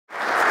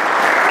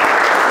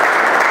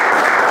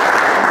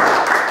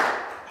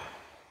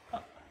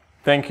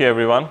Thank you,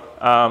 everyone.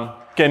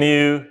 Can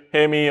you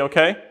hear me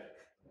okay?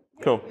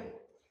 Cool.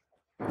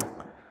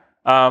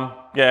 Yeah,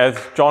 as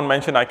John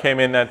mentioned, I came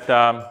in at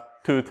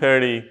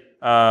 2:30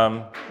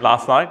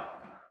 last night.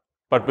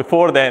 But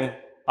before then,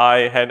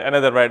 I had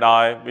another red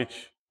eye,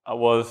 which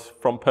was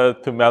from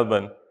Perth to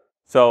Melbourne.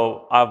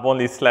 So I've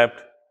only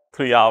slept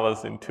 3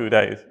 hours in 2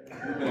 days.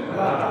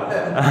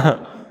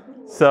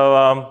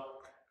 So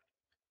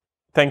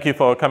thank you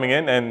for coming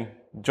in. And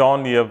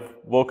John, you have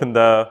woken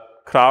the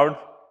crowd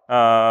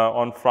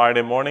on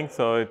Friday morning,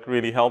 so it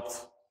really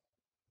helps,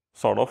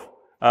 sort of.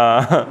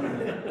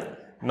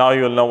 Now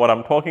you'll know what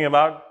I'm talking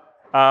about.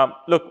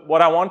 Look,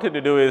 what I wanted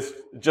to do is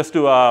just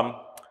do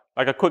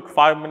like a quick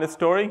 5-minute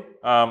story,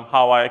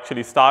 how I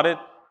actually started.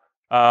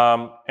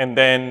 And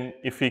then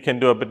if we can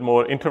do a bit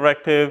more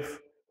interactive,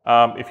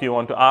 if you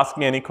want to ask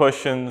me any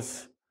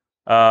questions,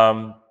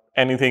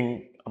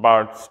 anything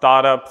about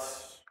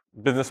startups,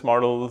 business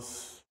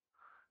models,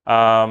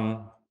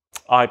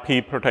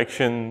 IP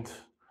protection.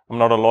 I'm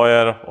not a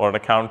lawyer or an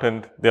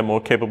accountant. They're more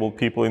capable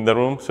people in the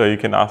room, so you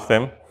can ask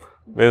them.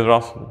 Where's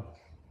Ross?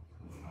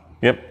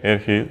 Yep, here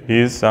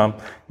he is.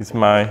 He's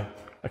my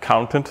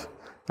accountant.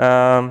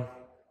 Don't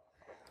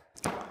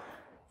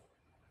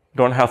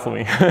hassle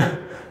me.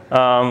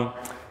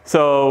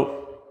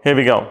 So here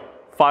we go.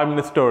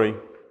 5-minute story.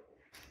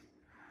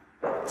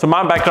 So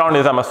my background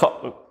is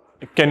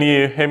can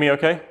you hear me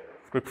okay?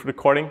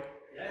 Recording?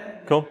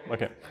 Yeah. Cool,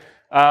 okay.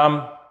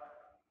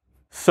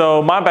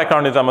 So my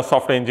background is I'm a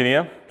software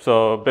engineer,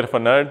 so a bit of a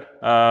nerd.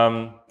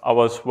 I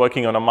was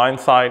working on a mine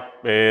site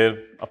where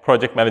a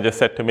project manager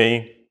said to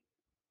me,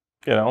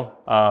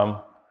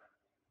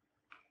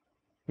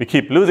 we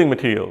keep losing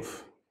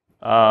materials.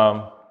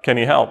 Can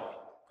you help?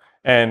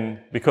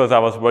 And because I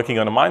was working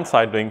on a mine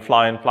site doing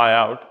fly in, fly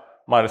out,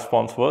 my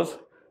response was,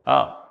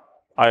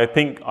 I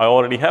think I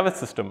already have a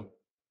system.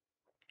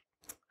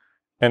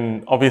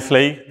 And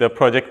obviously, the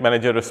project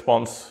manager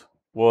response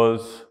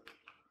was,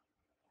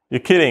 you're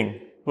kidding.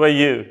 Who are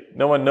you?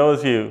 No one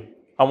knows you.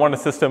 I want a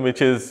system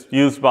which is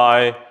used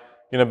by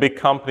big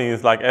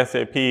companies like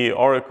SAP,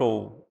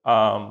 Oracle.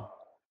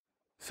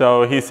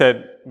 So he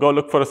said, go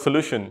look for a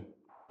solution.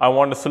 I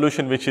want a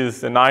solution which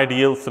is an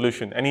ideal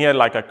solution. And he had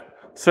like a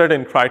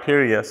certain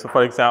criteria. So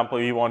for example,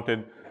 he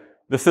wanted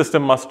the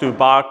system must do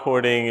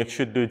barcoding, it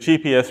should do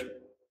GPS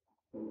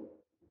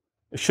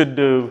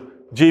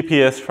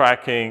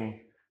tracking,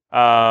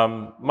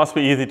 must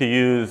be easy to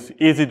use,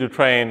 easy to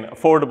train,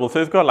 affordable. So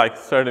it's got like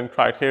certain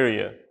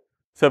criteria.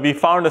 So we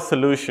found a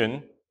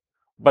solution,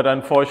 but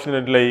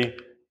unfortunately,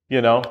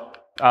 so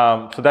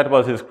that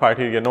was his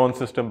criteria: known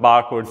system,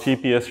 barcode,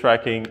 GPS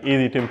tracking,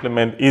 easy to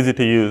implement, easy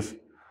to use.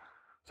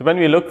 So when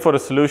we looked for a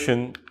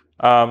solution,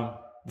 the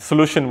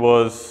solution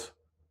was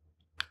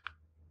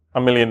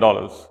 $1 million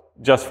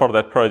just for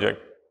that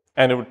project,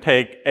 and it would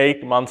take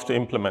 8 months to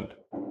implement.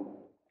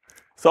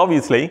 So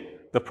obviously,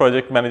 the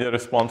project manager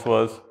response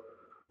was,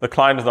 the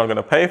client is not going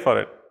to pay for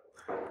it.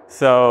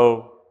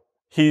 So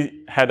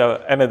he had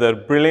another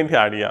brilliant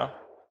idea.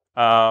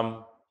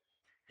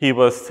 He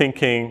was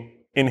thinking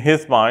in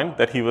his mind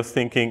that he was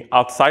thinking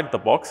outside the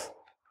box.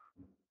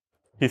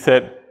 He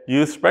said,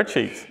 use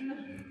spreadsheets.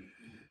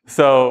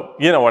 So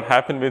you know what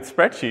happened with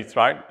spreadsheets,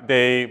 right?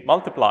 They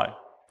multiply.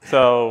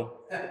 So,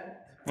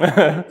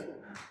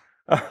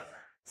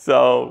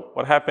 so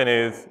what happened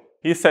is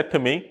he said to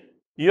me,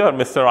 you are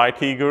Mr.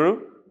 IT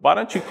guru. Why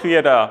don't you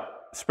create a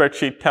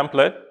spreadsheet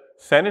template,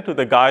 send it to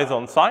the guys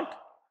on site,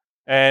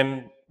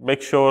 and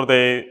make sure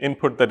they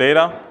input the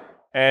data.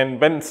 And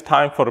when it's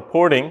time for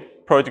reporting,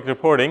 project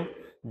reporting,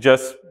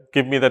 just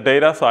give me the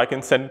data so I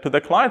can send it to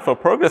the client for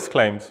progress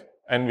claims,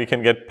 and we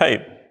can get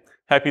paid.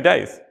 Happy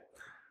days.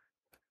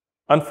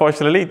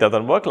 Unfortunately, it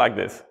doesn't work like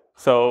this.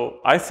 So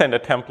I sent a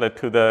template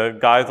to the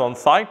guys on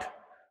site,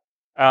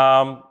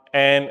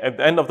 and at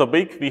the end of the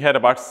week, we had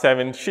about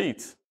 7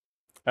 sheets.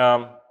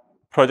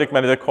 Project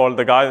manager called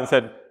the guys and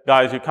said,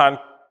 guys, you can't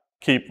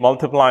keep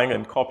multiplying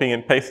and copying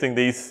and pasting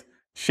these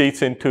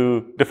sheets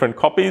into different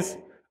copies.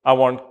 I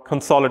want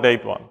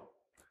consolidate one.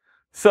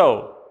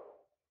 So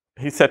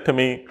he said to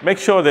me, make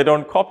sure they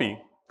don't copy.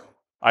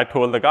 I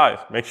told the guys,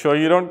 make sure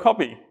you don't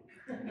copy.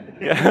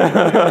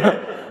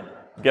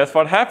 Guess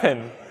what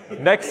happened?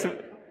 Next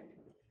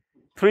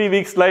 3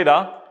 weeks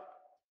later,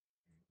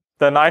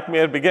 the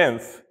nightmare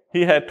begins.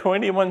 He had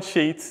 21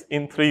 sheets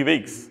in 3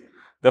 weeks.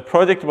 The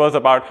project was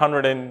about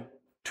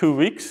 102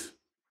 weeks.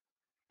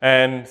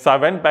 And so I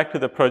went back to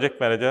the project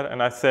manager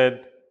and I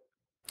said,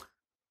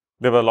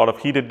 there were a lot of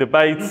heated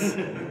debates.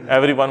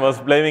 Everyone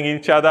was blaming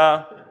each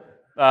other.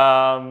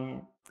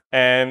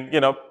 And,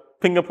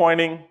 finger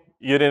pointing,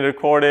 you didn't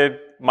record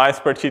it. My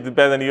spreadsheet is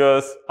better than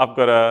yours. I've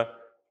got a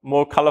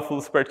more colorful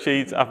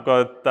spreadsheets. I've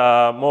got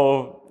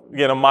more,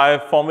 my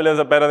formulas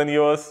are better than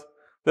yours.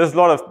 There's a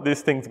lot of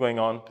these things going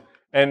on.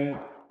 And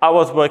I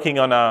was working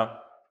on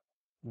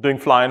doing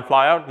fly in,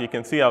 fly out. You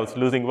can see I was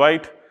losing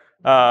weight.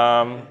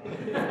 But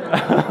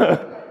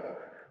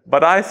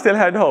I still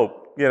had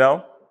hope,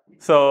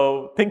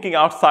 So thinking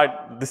outside,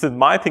 this is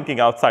my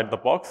thinking outside the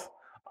box.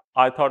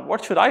 I thought,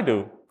 what should I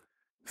do?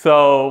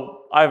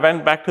 So I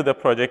went back to the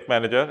project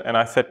manager and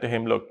I said to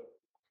him, look,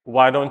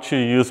 why don't you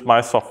use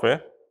my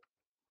software?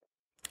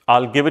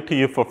 I'll give it to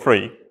you for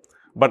free,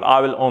 but I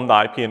will own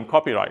the IP and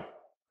copyright.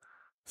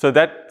 So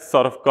that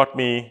sort of got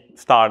me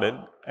started,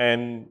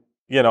 and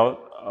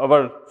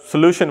our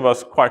solution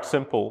was quite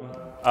simple.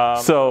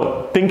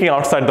 So thinking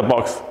outside the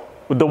box,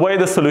 the way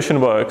the solution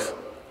works,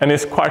 and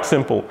it's quite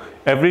simple.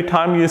 Every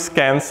time you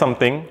scan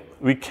something,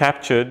 we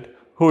captured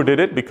who did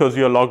it because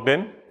you're logged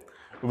in.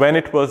 When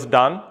it was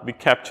done, we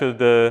captured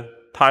the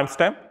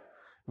timestamp.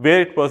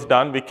 Where it was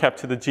done, we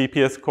captured the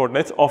GPS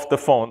coordinates of the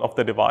phone, of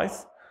the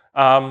device,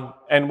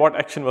 and what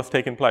action was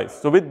taking place.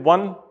 So with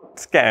one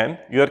scan,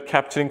 you're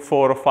capturing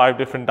 4 or 5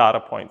 different data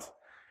points,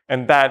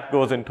 and that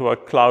goes into a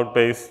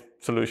cloud-based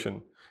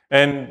solution.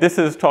 And this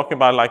is talking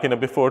about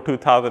before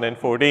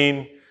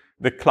 2014,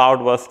 the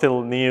cloud was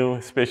still new,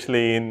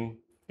 especially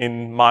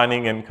in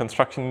mining and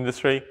construction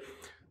industry.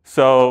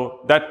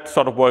 So that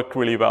sort of worked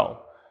really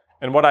well.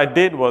 And what I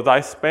did was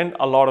I spent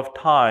a lot of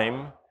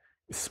time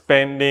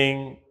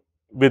spending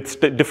with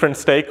different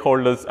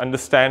stakeholders,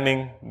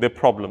 understanding their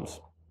problems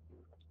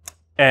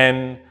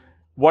and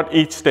what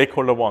each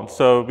stakeholder wants.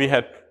 So we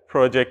had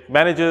project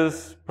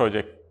managers,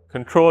 project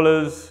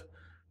controllers,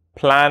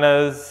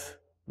 planners,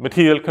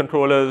 material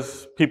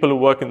controllers, people who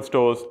work in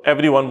stores.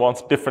 Everyone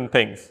wants different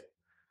things.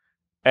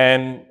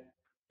 And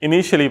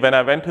initially, when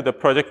I went to the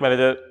project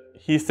manager,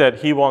 he said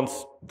he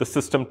wants the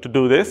system to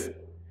do this.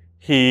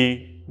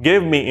 He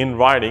gave me in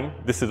writing,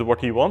 this is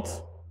what he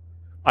wants.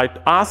 I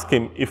asked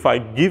him, if I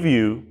give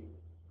you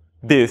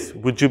this,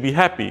 would you be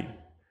happy?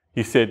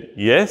 He said,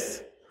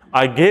 yes.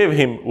 I gave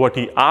him what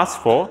he asked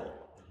for,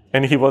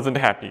 and he wasn't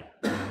happy.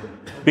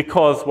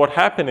 Because what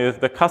happened is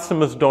the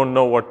customers don't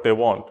know what they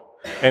want.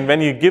 And when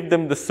you give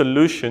them the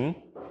solution,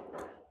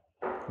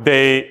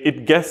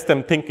 it gets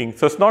them thinking.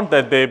 So it's not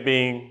that they're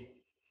being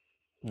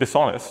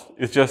dishonest.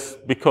 It's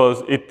just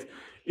because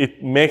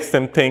it makes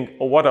them think,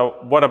 oh,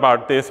 what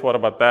about this, what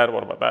about that,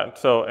 what about that?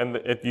 So,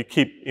 you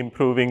keep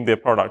improving their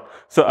product.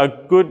 So a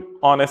good,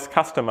 honest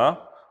customer,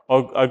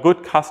 or a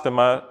good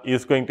customer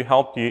is going to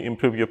help you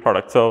improve your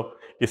product. So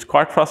it's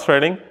quite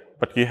frustrating,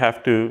 but you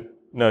have to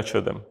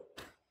nurture them.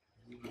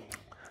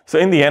 So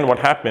in the end, what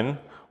happened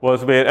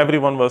was where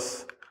everyone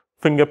was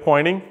finger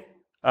pointing,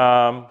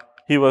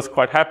 he was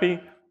quite happy.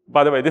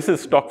 By the way, this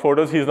is stock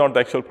photos. He's not the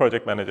actual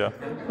project manager.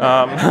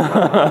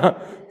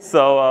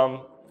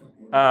 So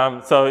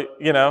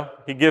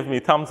he gave me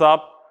thumbs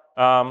up.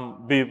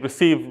 We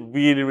received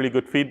really, really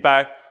good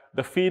feedback.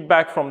 The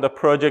feedback from the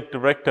project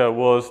director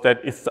was that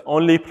it's the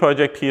only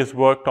project he has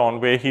worked on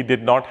where he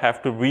did not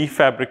have to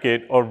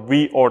refabricate or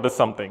reorder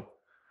something.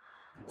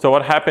 So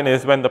what happened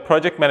is when the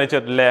project manager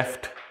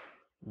left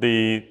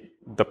the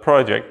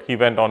project, he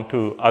went on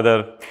to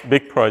other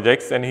big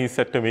projects, and he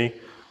said to me,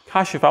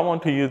 Kashif, I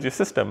want to use your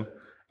system.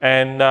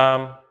 And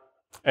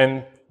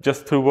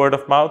just through word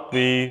of mouth,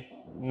 we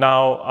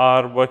now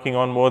are working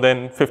on more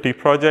than 50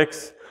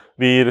 projects.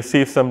 We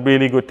received some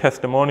really good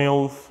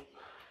testimonials,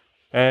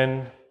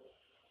 and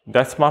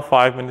that's my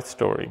 5-minute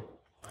story.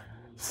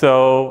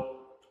 So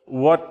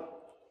what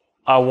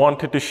I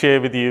wanted to share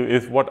with you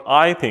is what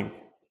I think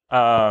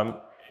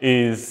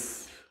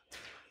is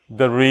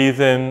the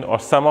reason, or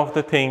some of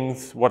the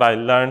things, what I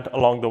learned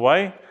along the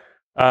way.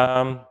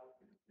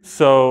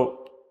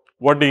 So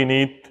what do you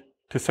need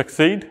to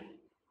succeed?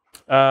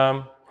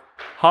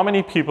 How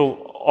many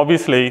people,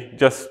 obviously,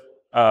 just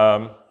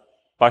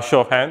by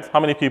show of hands,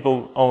 how many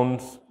people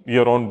owns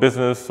your own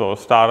business or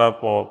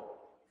startup, or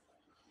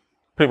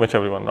pretty much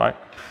everyone, right?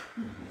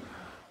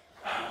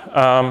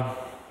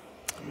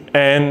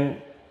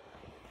 And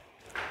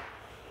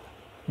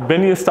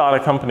when you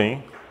start a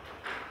company,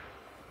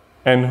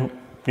 and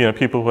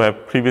people who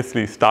have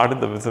previously started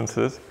the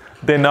businesses,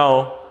 they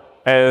know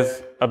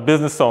as a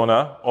business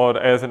owner or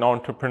as an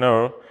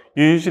entrepreneur,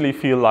 you usually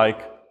feel like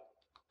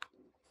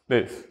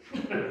this,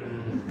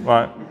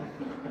 right?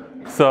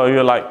 So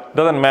you're like,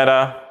 doesn't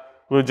matter,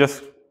 we'll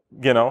just,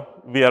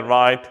 we are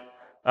right.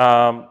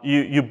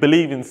 You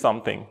believe in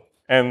something,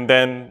 and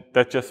then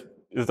that just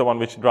is the one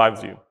which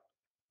drives you.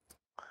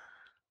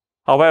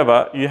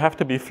 However, you have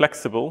to be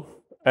flexible,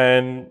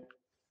 and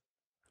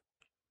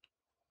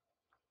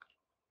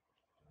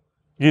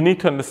you need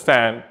to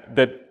understand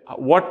that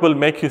what will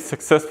make you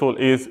successful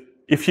is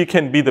if you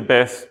can be the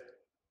best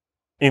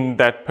in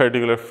that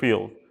particular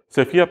field.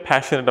 So if you're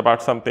passionate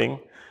about something,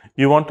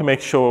 you want to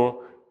make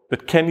sure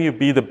that can you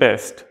be the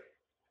best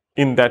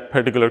in that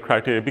particular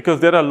criteria, because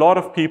there are a lot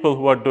of people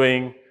who are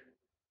doing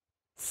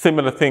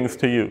similar things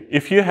to you.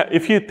 If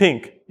you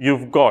think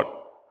you've got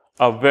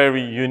a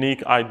very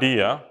unique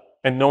idea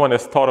and no one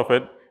has thought of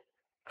it,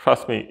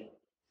 trust me,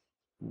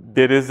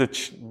 there is a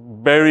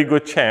very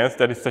good chance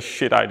that it's a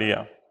shit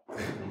idea.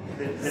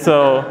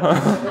 So,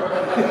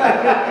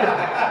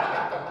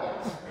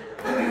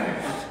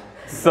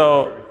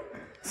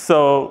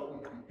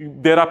 so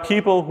there are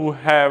people who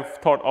have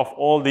thought of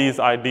all these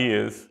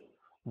ideas,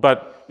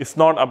 but it's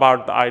not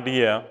about the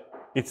idea.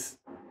 It's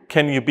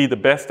can you be the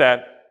best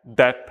at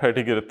that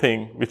particular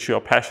thing which you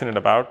are passionate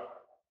about.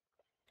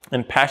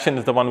 And passion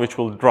is the one which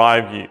will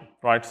drive you,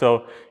 right?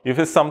 So if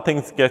it's something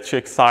that gets you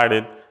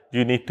excited,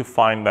 you need to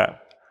find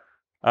that.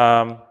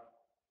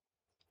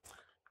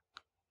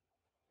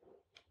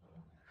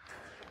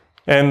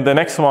 And the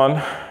next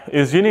one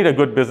is you need a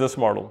good business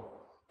model.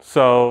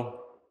 So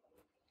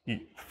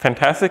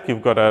fantastic,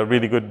 you've got a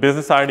really good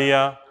business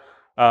idea.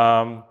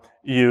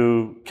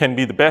 You can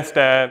be the best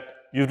at,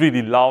 you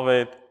really love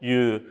it,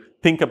 you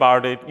think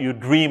about it, you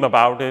dream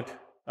about it,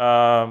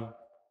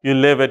 you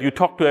live it, you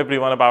talk to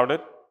everyone about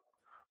it.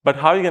 But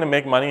how are you going to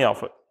make money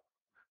off it?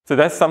 So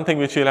that's something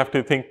which you'll have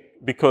to think,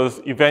 because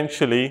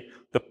eventually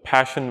the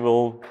passion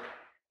will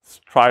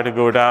try to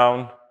go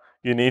down.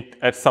 You need,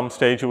 at some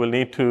stage, you will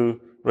need to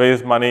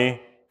raise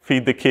money,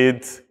 feed the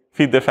kids,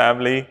 feed the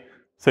family.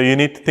 So you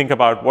need to think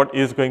about what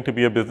is going to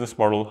be a business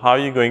model. How are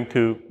you going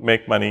to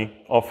make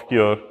money off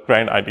your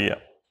grand idea?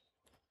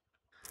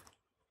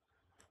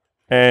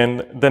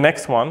 And the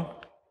next one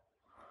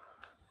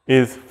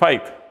is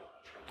faith.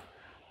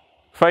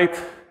 Faith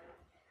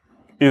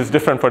is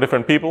different for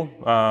different people.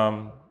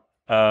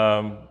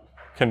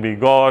 Can be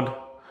God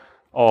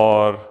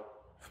or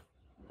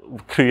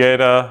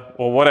creator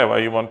or whatever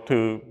you want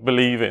to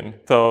believe in.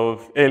 So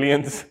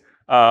aliens,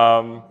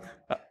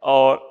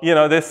 or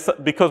this,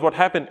 because what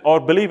happened, or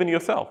believe in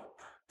yourself.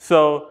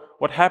 So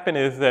what happened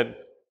is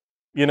that,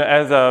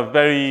 as a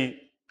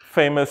very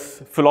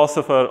famous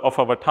philosopher of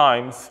our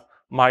times,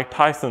 Mike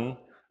Tyson,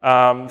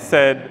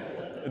 said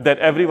that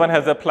everyone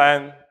has a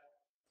plan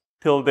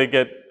till they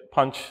get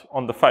punched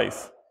on the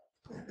face.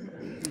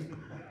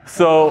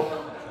 So,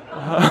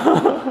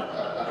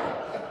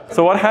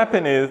 so what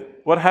happened is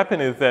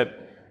that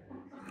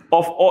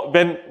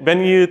when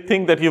you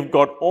think that you've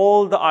got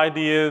all the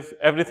ideas,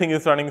 everything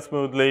is running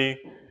smoothly,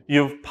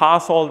 you've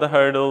passed all the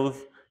hurdles,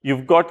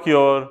 you've got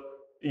your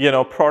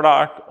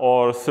product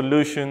or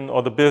solution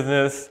or the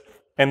business,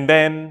 and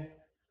then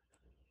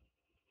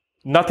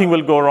nothing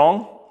will go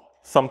wrong,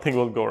 something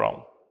will go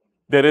wrong.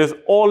 There is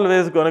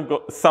always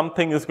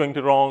something is going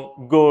to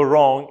go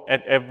wrong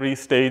at every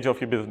stage of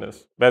your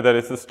business. Whether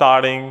it's the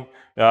starting,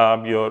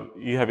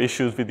 you have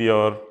issues with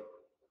your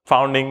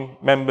founding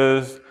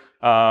members,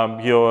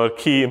 your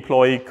key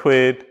employee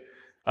quit,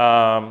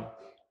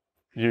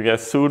 you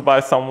get sued by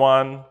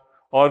someone,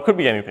 or it could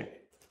be anything.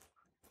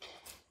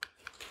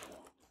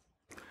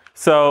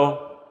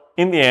 So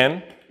in the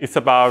end, it's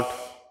about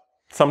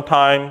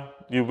sometimes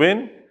you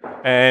win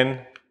and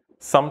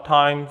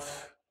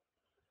sometimes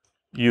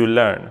you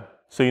learn.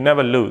 So you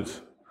never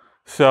lose.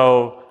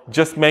 So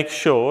just make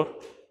sure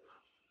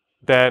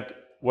that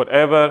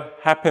whatever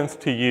happens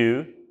to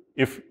you,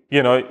 if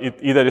it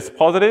either is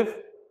positive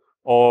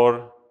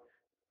or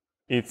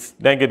it's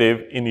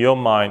negative in your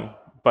mind,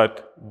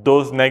 but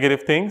those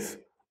negative things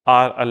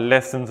are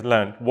lessons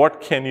learned.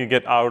 What can you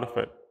get out of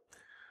it?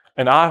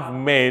 And I've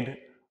made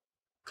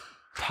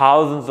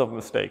thousands of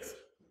mistakes,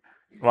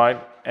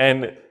 right?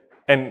 And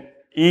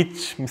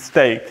each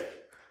mistake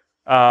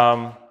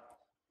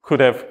could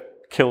have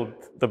killed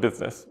the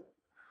business.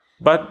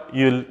 But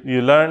you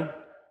learn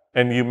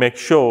and you make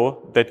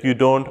sure that you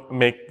don't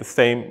make the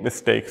same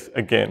mistakes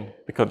again,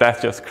 because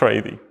that's just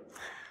crazy.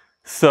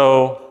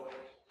 So,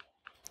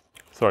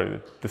 sorry,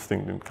 this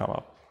thing didn't come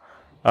up.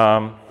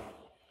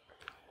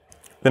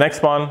 The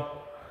next one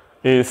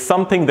is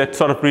something that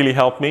sort of really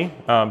helped me,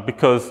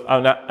 because,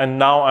 and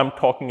now I'm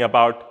talking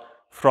about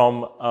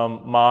from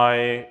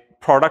my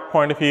product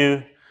point of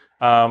view,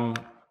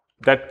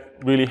 that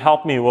really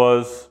helped me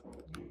was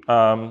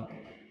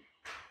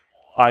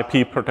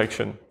IP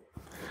protection.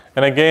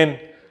 And again,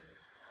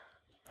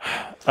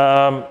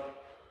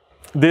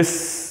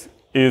 this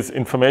is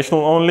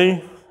informational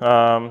only.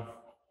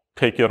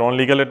 Take your own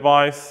legal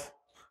advice,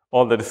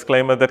 all the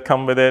disclaimers that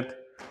come with it.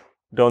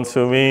 Don't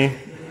sue me.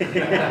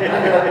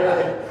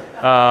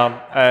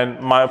 And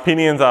my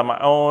opinions are my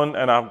own,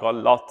 and I've got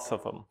lots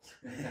of them.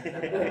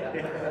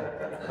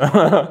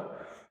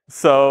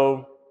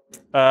 So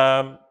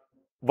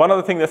one of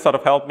the things that sort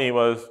of helped me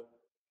was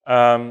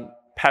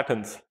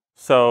patents.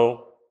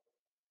 So,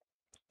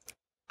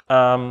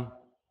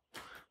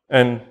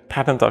 and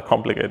patents are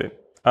complicated.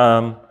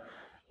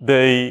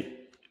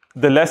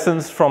 The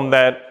lessons from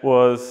that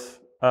was,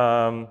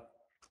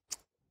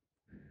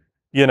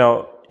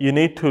 you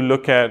need to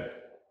look at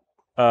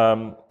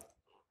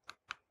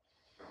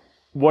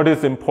what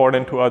is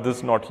important to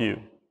others, not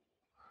you.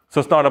 So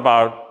it's not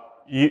about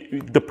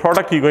the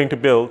product you're going to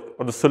build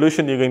or the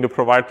solution you're going to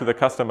provide to the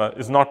customer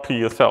is not to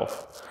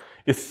yourself.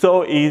 It's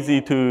so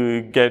easy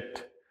to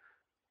get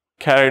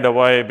carried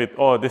away with,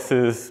 oh, this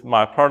is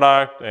my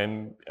product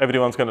and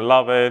everyone's going to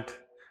love it.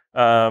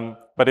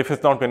 But if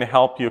it's not going to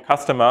help your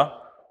customer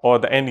or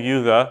the end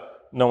user,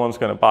 no one's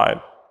going to buy it.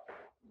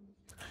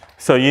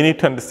 So you need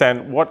to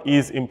understand what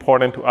is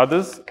important to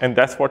others, and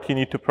that's what you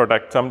need to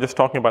protect. So I'm just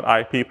talking about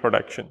IP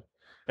protection.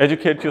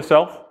 Educate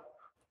yourself.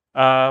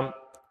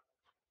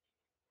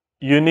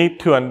 You need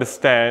to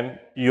understand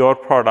your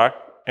product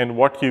and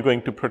what you're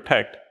going to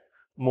protect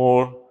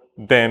more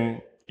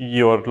than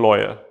your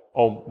lawyer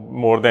or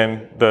more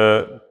than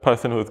the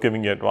person who's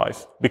giving you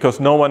advice, because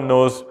no one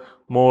knows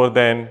more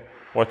than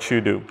what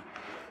you do.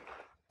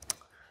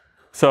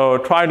 So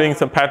try doing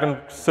some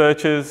patent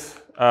searches.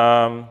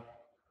 Find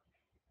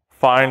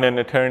an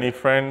attorney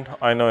friend.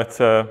 I know it's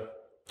a,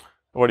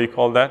 what do you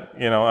call that?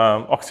 You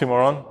know,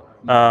 oxymoron.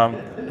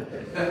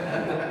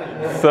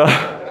 So,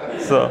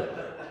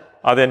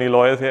 are there any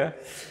lawyers here?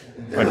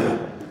 Okay.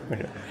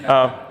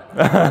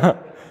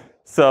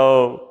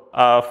 So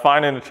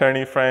find an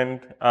attorney friend.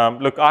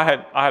 Look,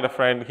 I had a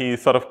friend. He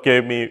sort of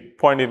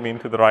pointed me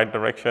into the right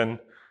direction,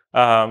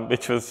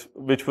 which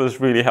was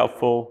really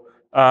helpful.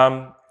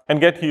 And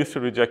get used to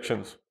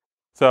rejections.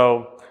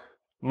 So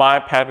my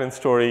patent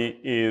story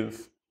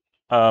is,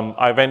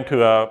 I went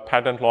to a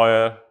patent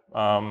lawyer,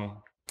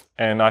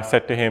 and I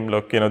said to him,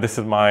 look, this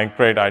is my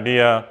great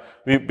idea.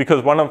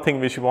 Because one of the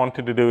things which we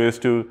wanted to do is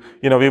to,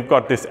 we've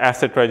got this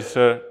asset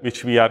register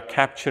which we are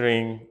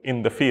capturing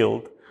in the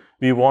field.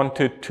 We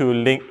wanted to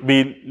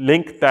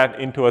link that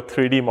into a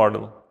 3D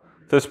model.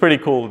 So it's pretty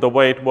cool. The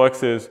way it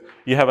works is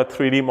you have a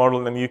 3D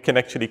model and you can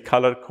actually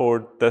color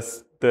code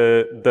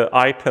the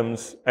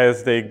items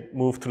as they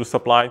move through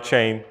supply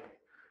chain.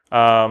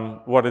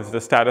 What is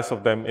the status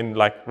of them in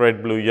like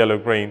red, blue, yellow,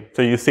 green.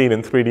 So you see it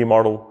in 3D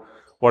model,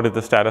 what is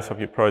the status of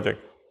your project.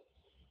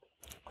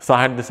 So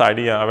I had this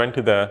idea. I went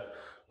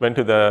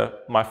to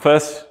my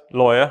first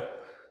lawyer,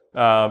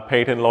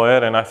 patent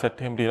lawyer, and I said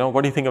to him,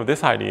 what do you think of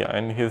this idea?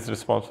 And his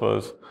response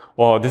was,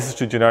 well, this is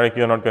too generic,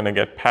 you're not going to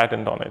get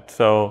patent on it.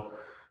 So,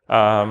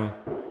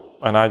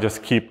 and I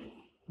just keep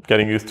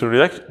getting used to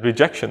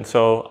rejection.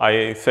 So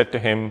I said to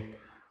him,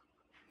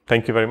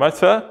 thank you very much,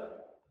 sir.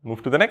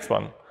 Move to the next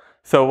one.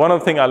 So one of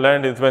the things I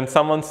learned is when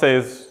someone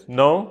says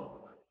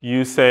no,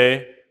 you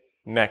say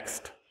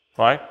next,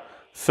 right?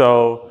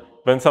 So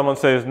when someone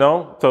says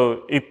no,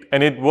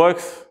 it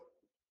works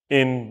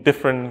in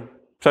different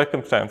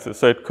circumstances.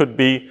 So it could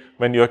be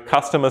when your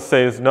customer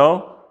says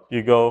no,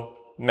 you go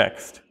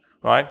next,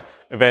 right?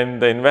 When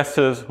the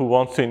investors who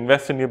wants to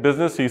invest in your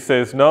business, he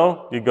says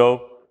no, you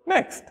go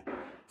next.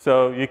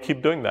 So you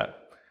keep doing that.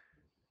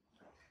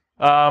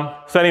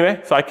 So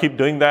anyway, I keep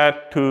doing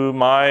that to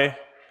my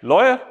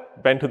lawyer.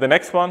 Went to the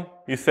next one.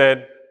 He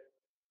said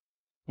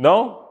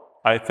no.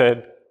 I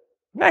said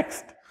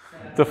next.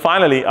 So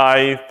finally,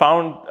 I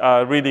found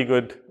a really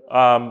good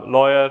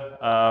lawyer.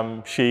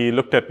 She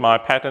looked at my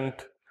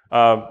patent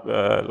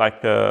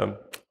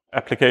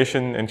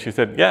application, and she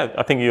said, yeah,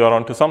 I think you are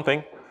onto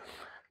something.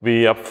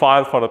 We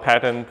filed for the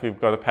patent. We've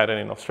got a patent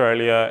in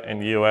Australia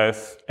and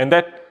US, and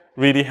that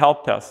really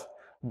helped us.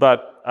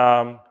 But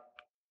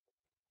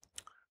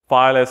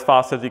file as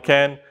fast as you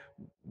can.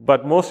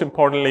 But most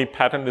importantly,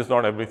 patent is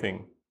not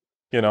everything.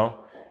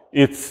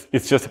 It's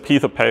just a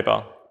piece of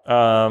paper.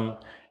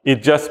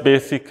 It just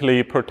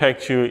basically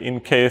protects you in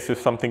case if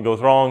something goes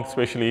wrong,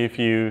 especially if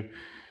you're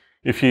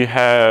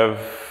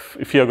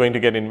going to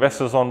get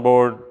investors on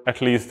board.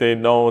 At least they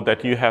know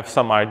that you have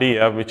some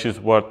idea, which is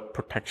worth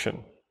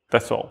protection.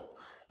 That's all.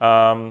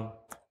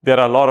 There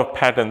are a lot of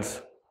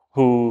patents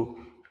who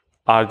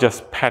are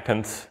just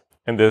patents,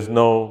 and there's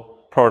no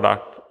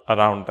product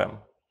around them.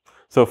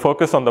 So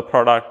focus on the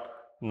product,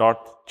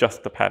 not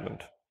just the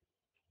patent.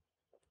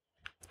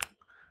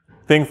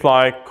 Things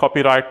like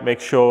copyright, make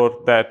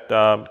sure that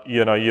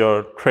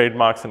your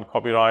trademarks and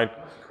copyright.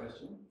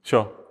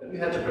 Sure. Have you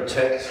had to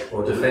protect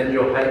or defend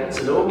your patents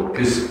at all?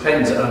 Because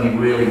patents are only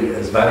really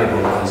as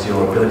valuable as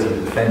your ability to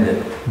defend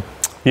it.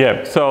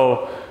 Yeah,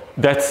 so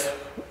that's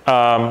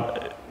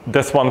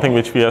one thing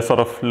which we are sort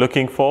of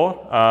looking for.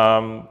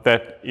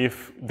 That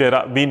if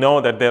we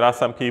know that there are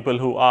some people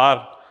who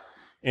are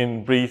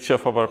in breach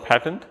of our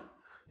patent.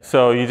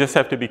 So you just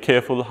have to be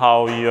careful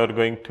how you're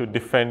going to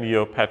defend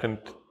your patent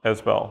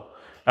as well.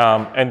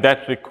 And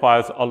that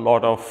requires a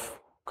lot of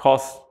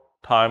cost,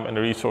 time, and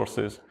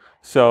resources.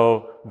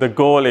 So the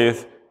goal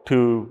is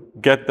to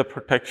get the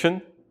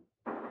protection.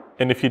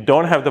 And if you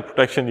don't have the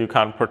protection, you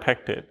can't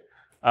protect it.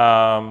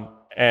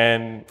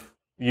 And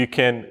you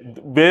can,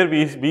 where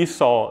we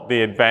saw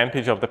the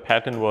advantage of the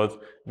patent was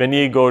when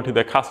you go to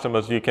the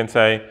customers, you can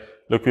say,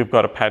 look, we've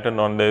got a patent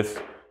on this.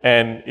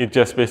 And it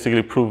just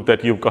basically proves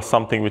that you've got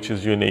something which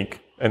is unique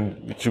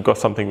and you've got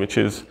something which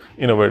is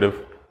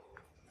innovative.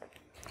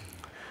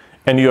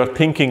 And you're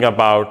thinking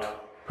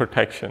about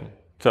protection.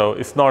 So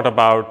it's not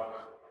about,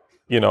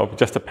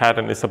 just a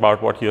patent, it's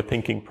about what your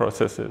thinking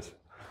process is.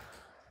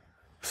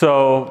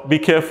 So be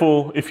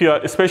careful,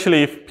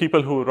 especially if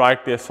people who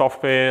write their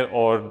software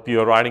or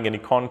you're writing any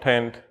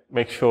content,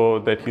 make sure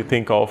that you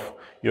think of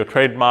your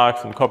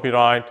trademarks and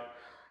copyright.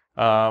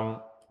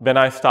 When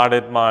I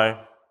started my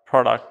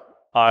product,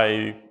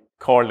 I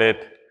called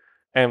it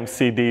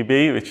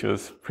MCDB, which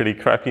was a pretty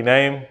crappy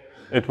name.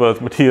 It was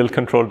Material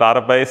Control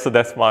Database, so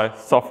that's my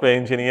software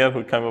engineer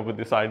who came up with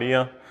this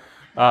idea.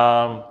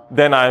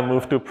 Then I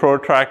moved to Pro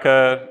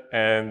Tracker,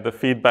 and the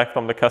feedback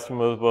from the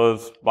customers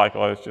was like,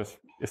 oh,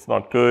 it's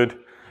not good.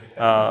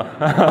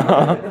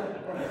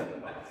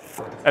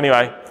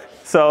 Anyway,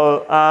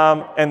 so,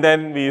 and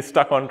then we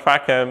stuck on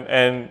Trackem,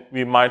 and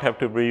we might have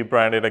to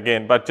rebrand it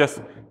again. But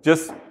just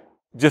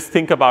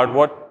think about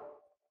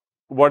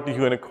what you're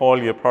going to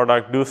call your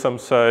product, do some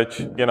search,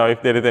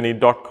 if there is any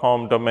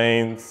 .com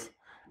domains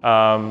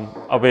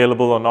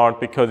available or not,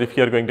 because if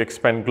you're going to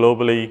expand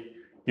globally,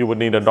 you would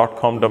need a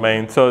 .com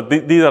domain. So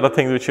these are the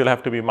things which you'll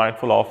have to be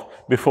mindful of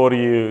before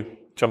you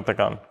jump the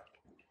gun.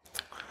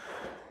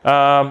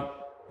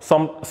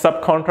 Some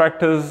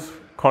subcontractors,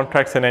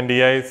 contracts and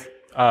NDAs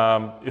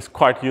is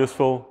quite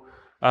useful.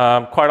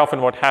 Quite often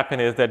what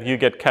happens is that you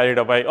get carried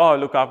away. Oh,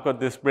 look, I've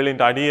got this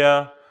brilliant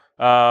idea.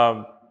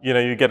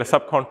 You get a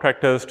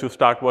subcontractors to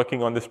start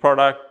working on this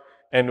product.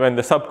 And when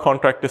the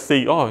subcontractors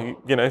see, oh,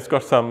 it's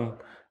got some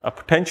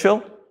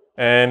potential.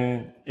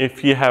 And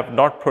if you have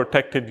not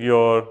protected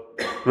your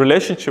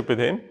relationship with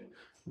him,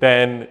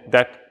 then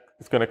that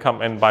is going to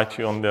come and bite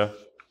you on the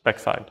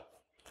backside.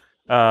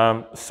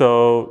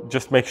 So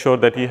just make sure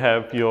that you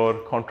have your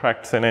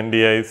contracts and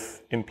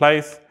NDAs in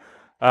place.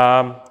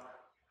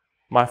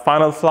 My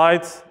final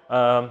slides,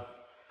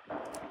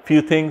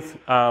 few things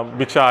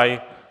which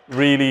I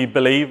really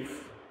believe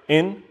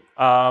in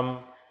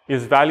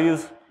is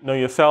values. Know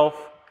yourself.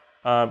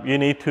 You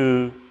need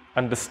to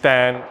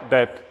understand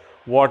that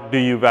what do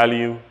you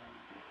value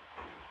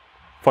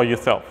for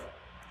yourself.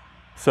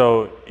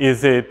 So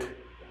is it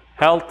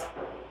health,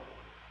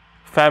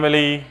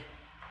 family,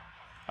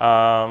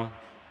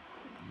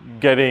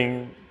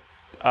 getting,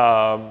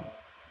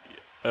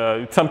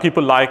 some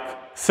people like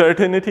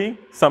certainty,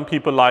 some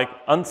people like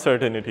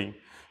uncertainty.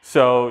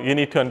 So you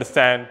need to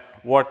understand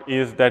what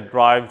is that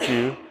drives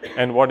you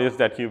and what is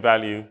that you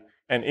value.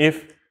 And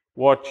if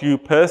what you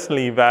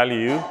personally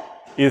value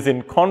is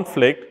in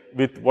conflict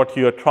with what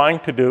you are trying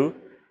to do,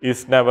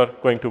 is never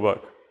going to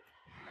work.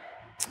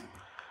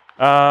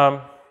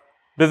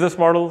 Business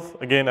models,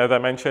 again, as I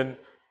mentioned,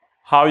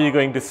 how are you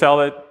going to sell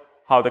it?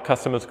 How the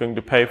customer is going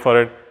to pay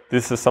for it?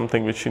 This is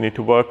something which you need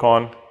to work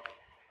on.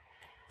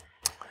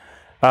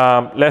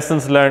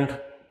 Lessons learned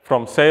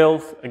from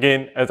sales.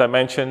 Again, as I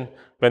mentioned,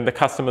 when the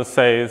customer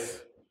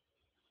says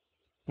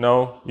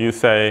no, you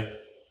say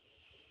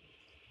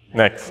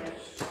next.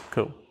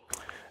 Cool.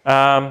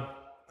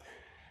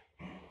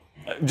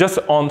 Just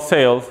on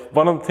sales,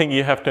 one of the things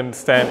you have to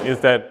understand is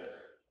that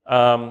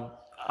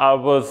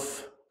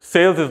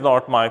sales is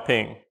not my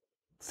thing.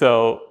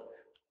 So,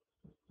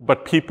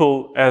 but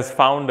people as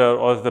founder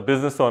or as the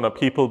business owner,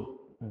 people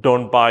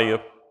don't buy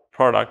your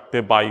product, they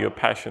buy your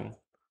passion,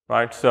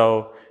 right?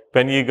 So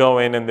when you go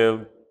in and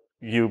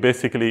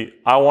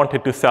I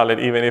wanted to sell it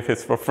even if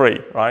it's for free,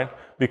 right?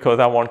 Because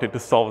I wanted to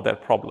solve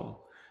that problem.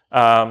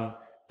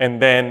 And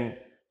then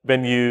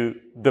when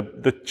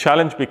the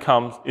challenge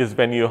becomes is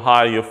when you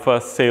hire your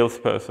first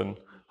salesperson,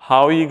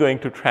 how are you going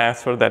to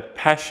transfer that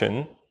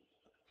passion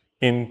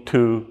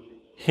into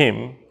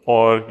him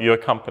or your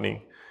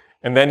company?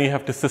 And then you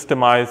have to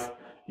systemize.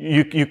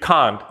 You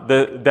can't.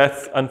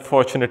 That's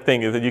unfortunate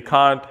thing is that you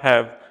can't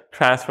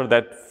transfer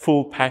that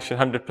full passion,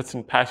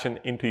 100% passion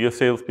into your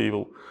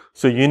salespeople.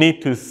 So you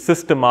need to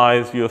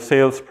systemize your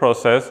sales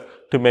process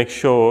to make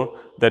sure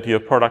that your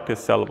product is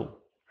sellable.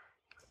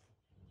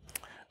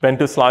 When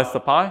to slice the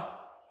pie.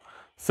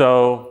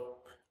 So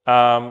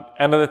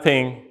another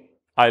thing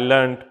I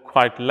learned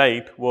quite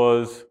late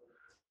was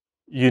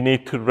you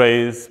need to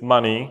raise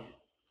money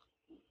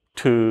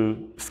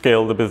to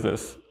scale the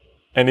business.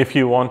 And if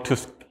you want to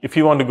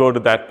go to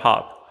that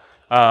path,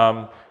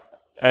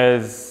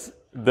 as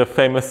the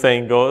famous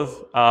saying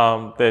goes,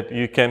 that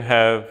you can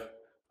have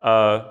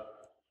a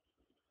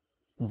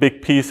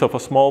big piece of a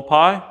small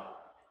pie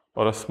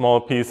or a small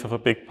piece of a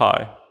big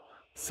pie.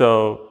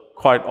 So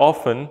quite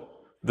often,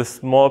 the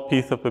small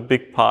piece of a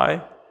big pie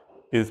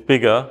is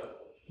bigger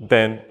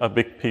than a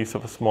big piece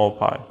of a small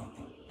pie.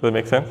 Does that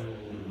make sense?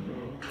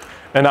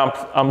 And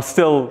I'm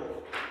still,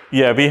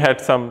 we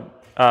had some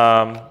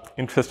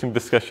interesting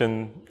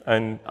discussion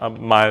in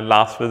my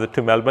last visit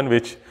to Melbourne,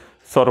 which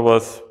sort of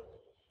was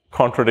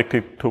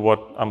contradictory to what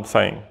I'm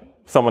saying.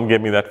 Someone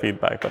gave me that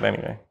feedback, but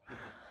anyway.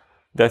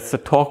 That's a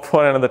talk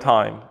for another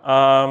time.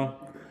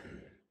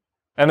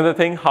 Another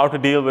thing, how to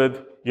deal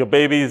with your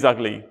baby is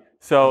ugly.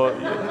 So,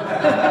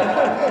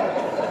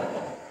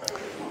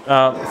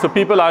 so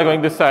people are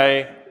going to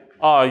say,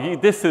 oh,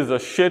 this is a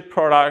shit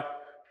product.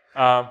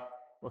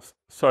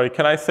 Sorry,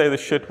 can I say the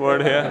shit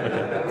word here?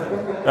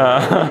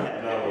 Okay.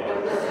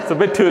 It's a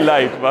bit too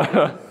late,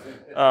 but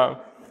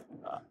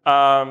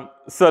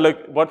so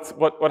look,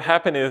 what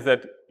happened is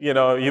that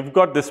you've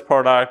got this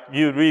product,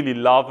 you really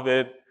love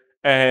it,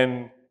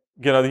 and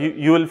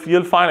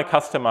you'll find a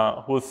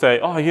customer who will say,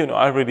 oh,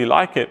 I really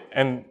like it,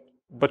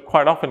 but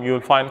quite often you'll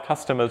find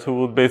customers who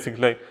will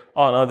basically,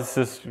 oh no, this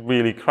is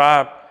really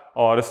crap,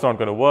 or it's not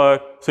going to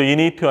work. So you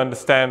need to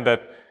understand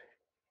that,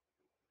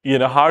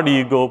 how do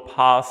you go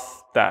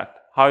past that?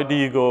 How do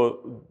you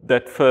go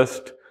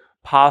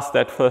past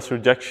that first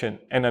rejection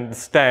and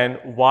understand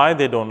why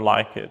they don't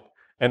like it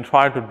and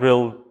try to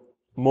drill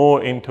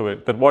more into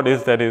it, that what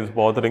is that is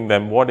bothering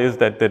them, what is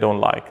that they don't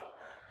like.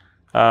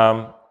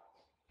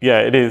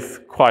 It is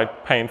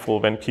quite painful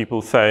when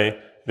people say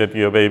that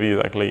your baby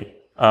is ugly.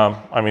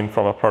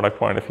 From a product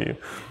point of view.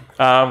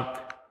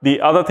 The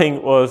other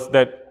thing was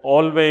that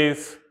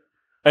always,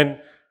 and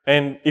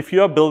And if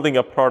you are building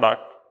a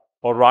product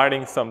or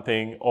writing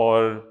something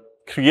or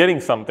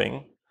creating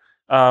something,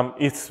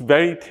 it's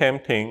very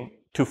tempting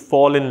to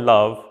fall in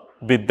love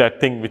with that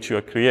thing which you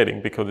are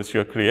creating because it's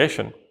your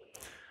creation.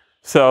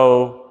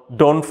 So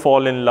don't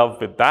fall in love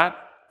with that.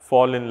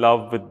 Fall in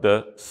love with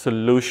the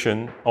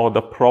solution or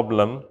the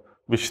problem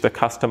which the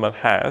customer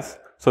has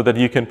so that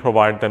you can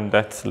provide them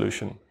that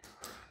solution.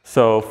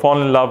 So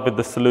fall in love with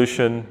the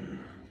solution,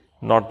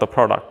 not the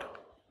product.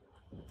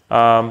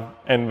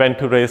 And when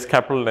to raise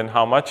capital and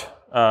how much.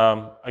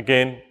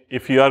 Again,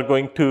 if you are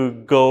going to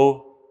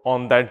go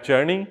on that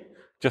journey,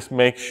 just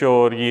make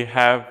sure you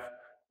have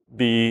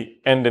the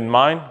end in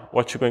mind,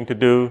 what you're going to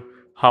do,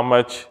 how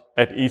much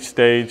at each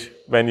stage,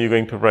 when you're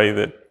going to raise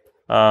it.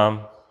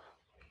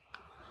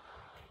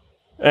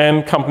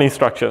 And company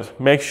structures.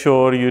 Make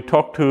sure you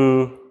talk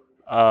to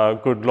a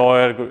good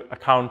lawyer, good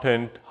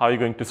accountant, how you're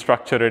going to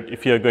structure it.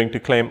 If you're going to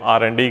claim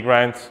R&D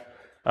grants,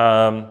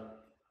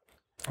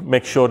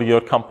 make sure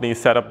your company is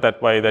set up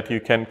that way that you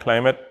can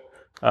claim it,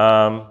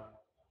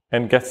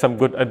 and get some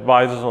good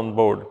advisors on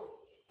board.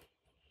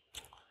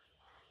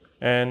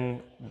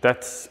 And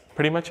that's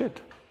pretty much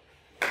it.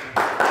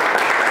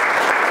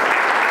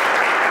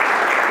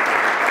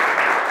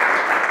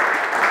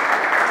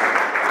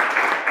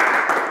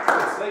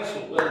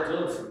 Well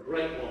done, some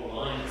great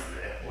one-liners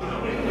there.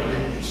 Wow.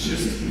 It's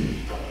just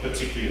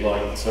particularly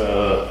liked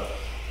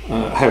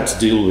how to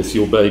deal with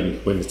your baby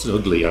when it's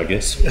ugly, I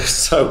guess.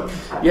 So,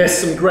 yes,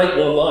 some great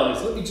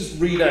one-liners. Let me just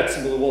read out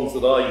some of the ones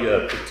that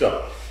I picked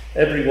up.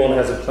 Everyone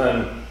has a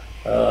plan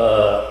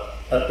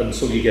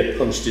until you get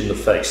punched in the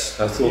face.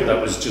 I thought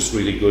that was just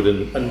really good.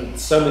 And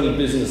so many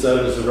business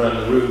owners around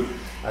the room,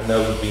 I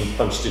know, have been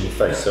punched in the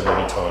face so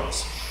many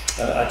times.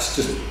 That's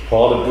just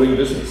part of doing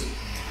business.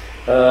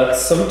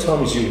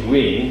 Sometimes you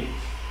win,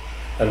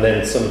 and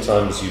then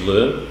sometimes you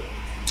learn.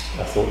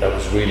 I thought that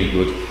was really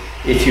good.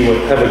 If you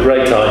have a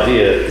great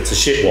idea, it's a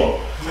shit one.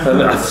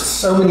 And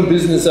so many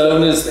business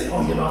owners think,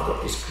 oh, you know, I've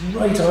got this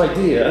great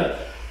idea,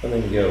 and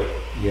then you go,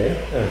 yeah,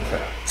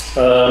 okay.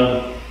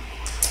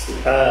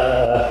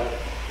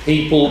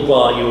 People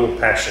buy your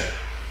passion,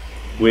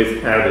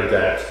 without a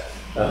doubt.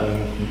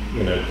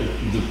 You know,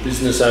 the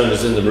business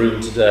owners in the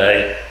room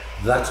today,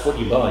 that's what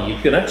you buy. You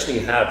can actually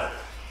have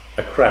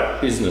a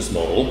crap business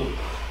model,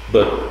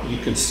 but you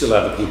can still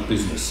have a good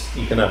business.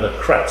 You can have a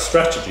crap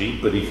strategy,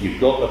 but if you've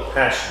got the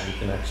passion, you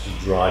can actually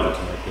drive it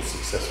to make a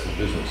successful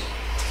business.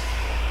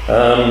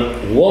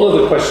 One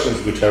of the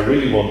questions which I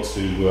really want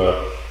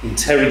to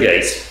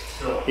interrogate,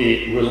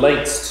 it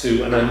relates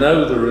to, and I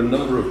know there are a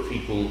number of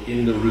people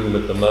in the room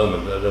at the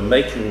moment that are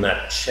making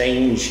that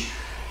change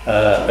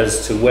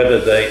as to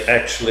whether they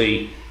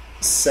actually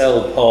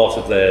sell part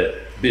of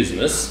their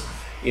business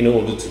in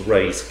order to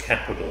raise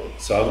capital.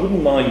 So I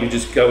wouldn't mind you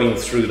just going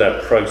through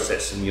that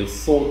process and your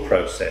thought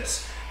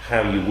process,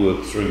 how you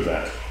work through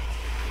that.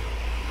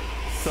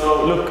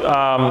 So look,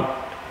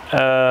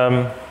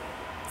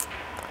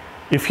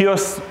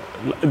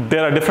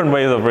 there are different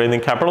ways of raising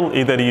capital.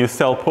 Either you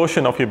sell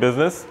portion of your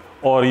business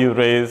or you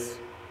raise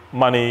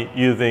money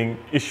using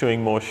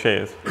issuing more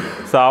shares.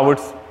 So I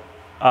would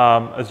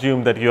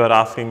assume that you are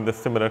asking the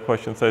similar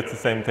question, so it's the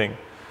same thing.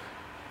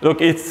 Look,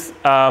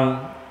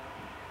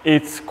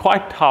 it's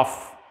quite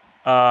tough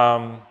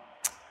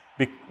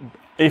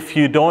if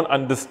you don't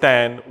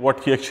understand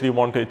what you actually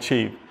want to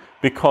achieve.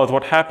 Because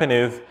what happens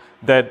is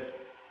that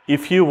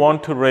if you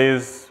want to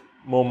raise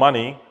more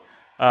money,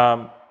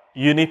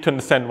 you need to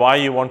understand why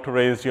you want to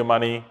raise your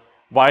money.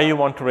 Why you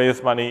want to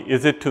raise money?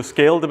 Is it to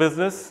scale the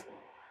business?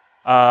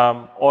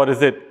 Or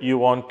is it you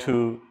want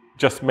to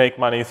just make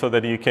money so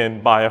that you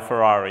can buy a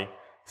Ferrari?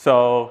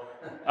 So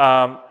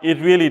it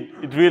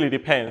really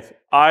depends.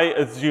 I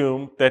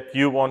assume that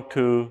you want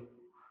to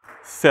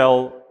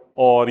sell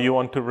or you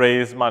want to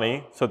raise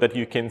money so that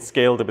you can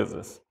scale the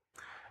business.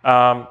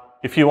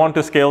 If you want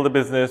to scale the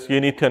business,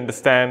 you need to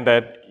understand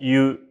that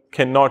you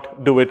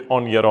cannot do it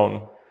on your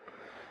own.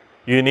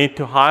 You need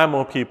to hire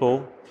more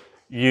people.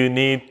 You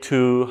need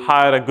to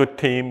hire a good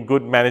team,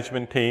 good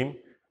management team,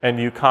 and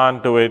you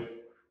can't do it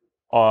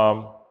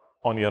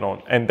on your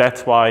own. And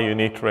that's why you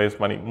need to raise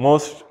money.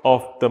 Most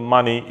of the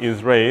money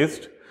is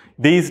raised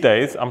these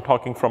days, I'm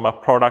talking from a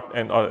product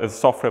and a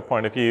software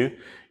point of view,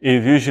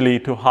 is usually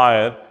to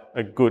hire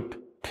a good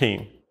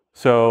team.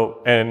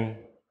 So, and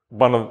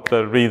one of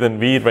the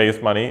reasons we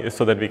raise money is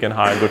so that we can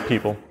hire good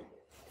people.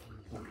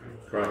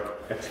 Great,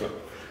 excellent.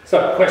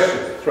 So,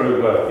 questions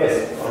through,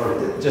 yes?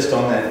 Just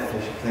on that,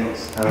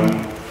 thanks.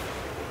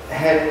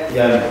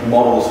 Have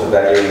models for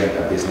valuing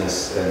a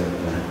business, and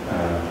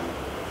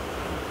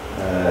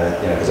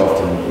because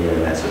often you're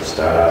in that sort of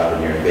startup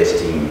and you're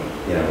investing,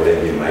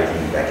 whatever you're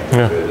making back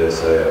into further.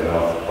 So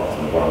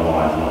often the bottom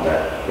line is not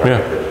that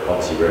great, but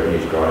obviously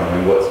revenue's growing. I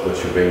mean, what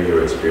should be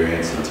your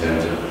experience in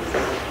terms of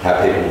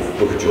how people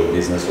look at your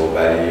business or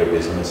value your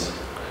business?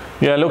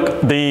 Yeah,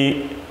 look,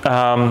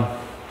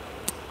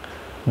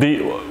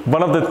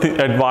 one of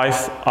the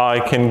advice I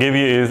can give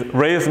you is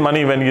raise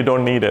money when you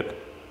don't need it.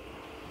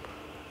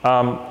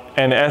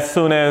 And as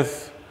soon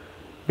as,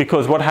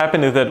 because what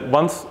happened is that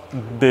once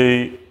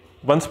the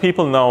once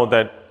people know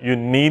that you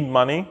need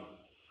money,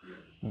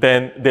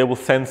 then they will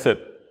sense it.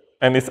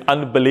 And it's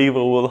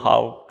unbelievable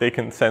how they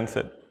can sense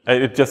it.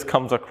 It just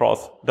comes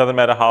across. Doesn't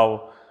matter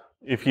how,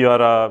 if you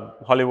are a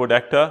Hollywood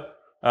actor,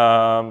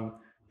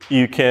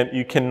 you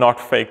cannot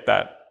fake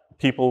that.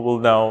 People will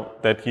know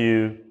that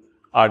you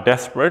are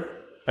desperate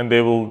and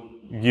they will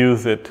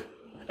use it.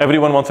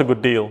 Everyone wants a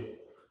good deal.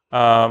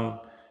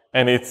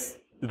 And it's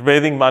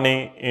raising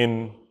money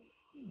in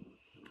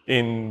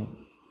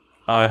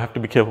I have to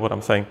be careful what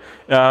I'm saying.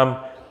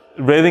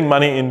 Raising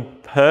money in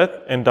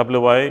Perth and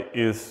WA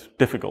is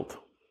difficult.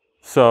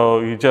 So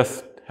you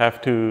just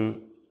have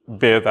to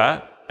bear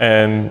that,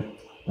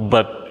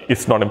 but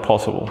it's not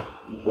impossible.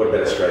 What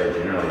about Australia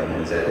generally? I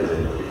mean, is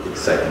it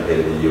say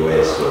compared to the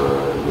US or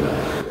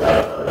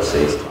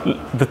overseas?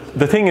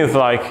 The thing is,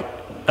 like,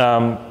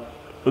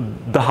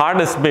 the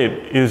hardest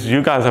bit is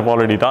you guys have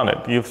already done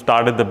it. You've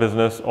started the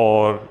business,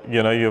 or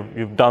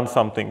you've done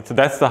something. So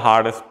that's the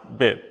hardest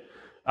bit.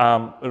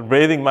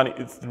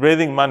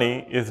 Raising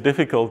money is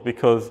difficult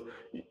because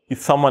if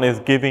someone is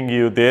giving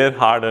you their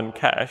hard-earned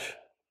cash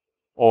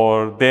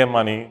or their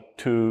money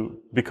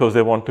because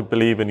they want to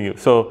believe in you.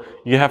 So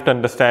you have to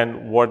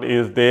understand what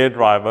is their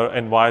driver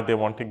and why they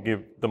want to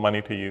give the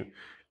money to you.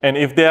 And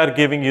if they are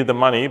giving you the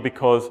money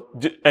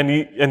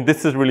and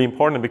this is really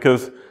important,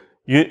 because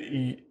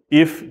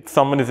if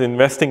someone is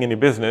investing in your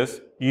business,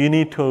 you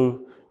need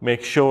to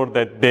make sure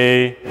that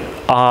they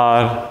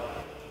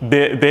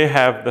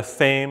have the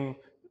same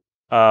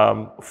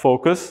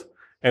focus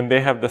and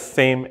they have the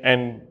same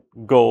end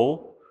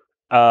goal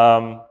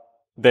as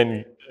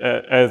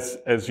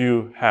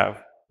you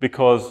have.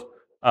 Because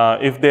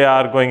if they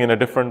are going in a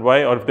different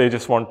way, or if they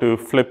just want to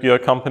flip your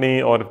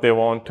company, or if they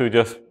want to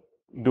just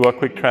do a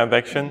quick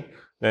transaction,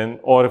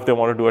 or if they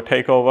want to do a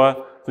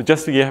takeover, so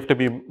you have to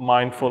be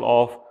mindful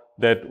of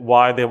that,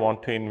 why they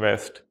want to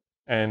invest,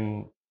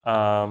 and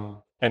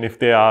if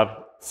they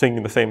are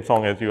singing the same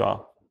song as you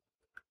are.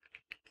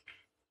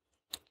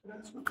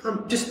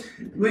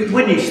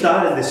 When you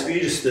started this, were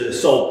you just a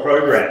sole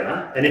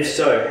programmer? And if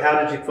so,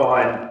 how did you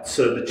find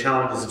sort of the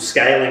challenges of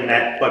scaling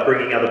that by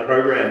bringing other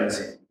programmers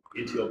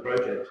into your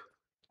project?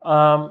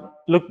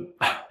 Look,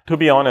 to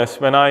be honest,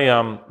 when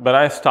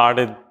I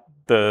started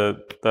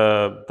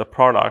the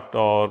product,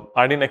 or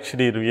I didn't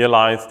actually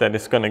realize that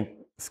it's gonna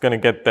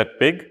get that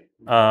big.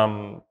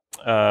 Well,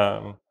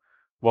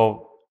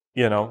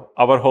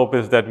 our hope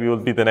is that we will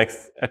be the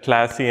next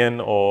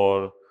Atlassian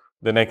or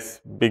the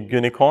next big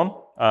unicorn.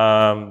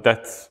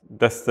 That's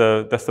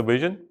the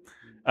vision.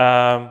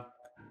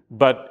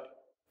 But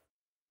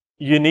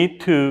you need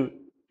to,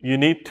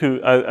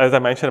 as I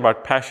mentioned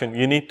about passion,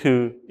 you need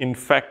to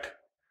infect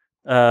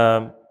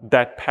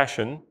that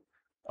passion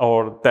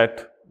or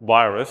that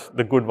virus,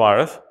 the good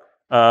virus,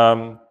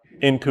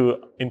 into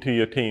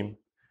your team.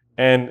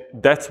 And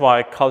that's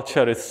why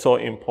culture is so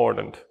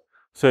important.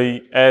 So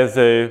as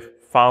a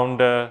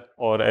founder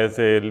or as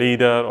a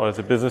leader or as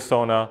a business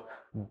owner,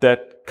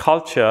 that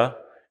culture,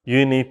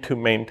 you need to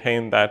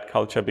maintain that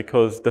culture,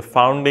 because the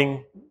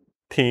founding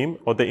team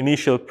or the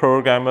initial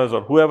programmers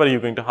or whoever you're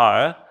going to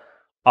hire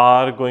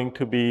are going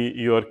to be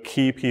your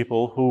key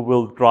people who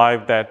will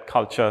drive that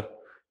culture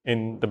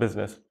in the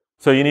business.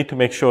 So you need to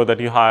make sure that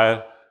you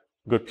hire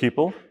good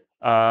people.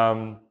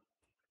 And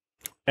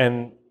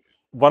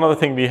one other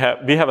thing we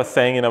have a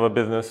saying in our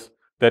business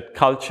that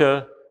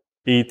culture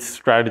eats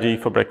strategy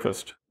for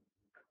breakfast.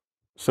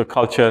 So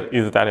culture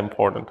is that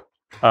important.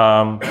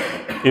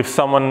 If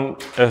someone,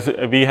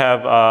 we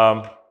have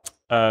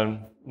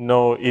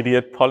no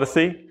idiot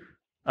policy.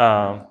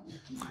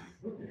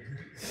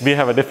 We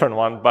have a different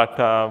one, but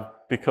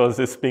because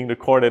it's being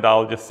recorded,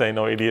 I'll just say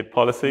no idiot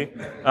policy.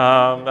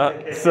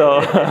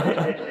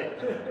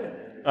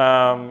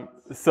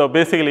 So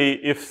basically,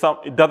 it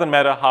doesn't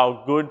matter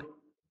how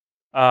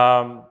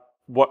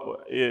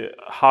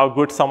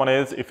good someone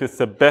is, if it's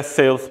the best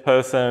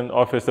salesperson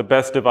or if it's the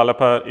best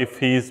developer, if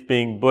he's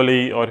being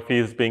bullied or if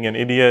he's being an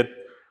idiot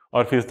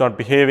or if he's not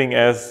behaving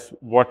as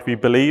what we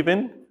believe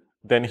in,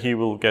 then he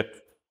will get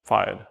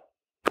fired.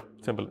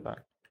 Simple as that.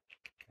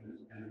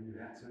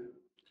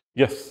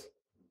 Yes.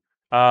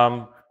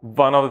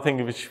 One of the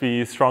things which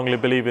we strongly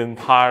believe in: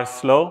 hire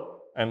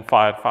slow and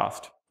fire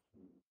fast.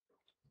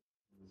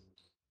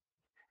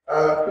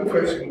 Quick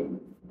question.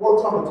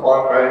 What type of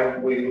time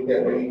frame were you looking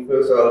at when you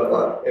first started,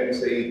 like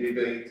MC,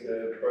 DB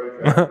to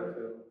program to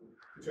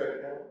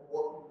Trackem?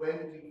 When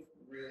did you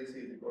really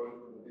see the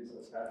growth of the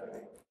business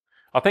happening?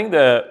 I think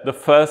the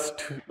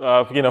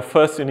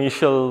first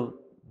initial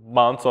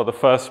months or the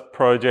first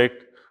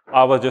project,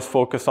 I was just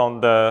focused on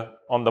the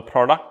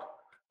product.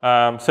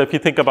 So if you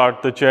think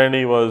about the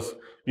journey, was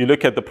you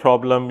look at the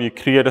problem, you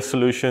create a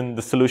solution,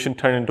 the solution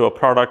turned into a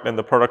product, and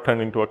the product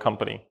turned into a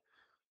company.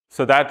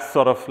 So that's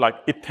sort of like,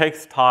 it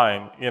takes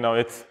time,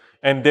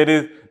 and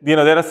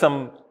there are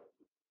some,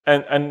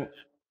 and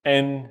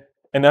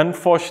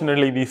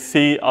unfortunately we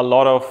see a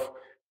lot of,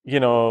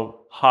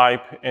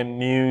 hype and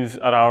news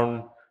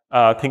around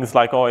things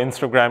like, oh,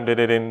 Instagram did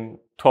it in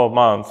 12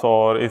 months,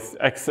 or it's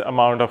X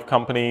amount of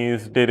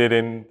companies did it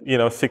in,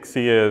 6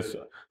 years.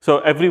 So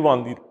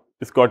everyone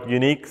has got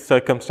unique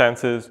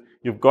circumstances.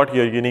 You've got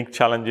your unique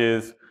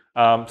challenges.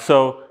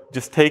 So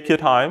just take your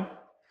time.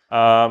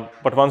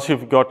 But once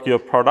you've got your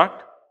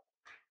product,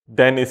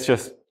 then it's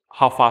just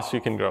how fast you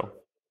can grow.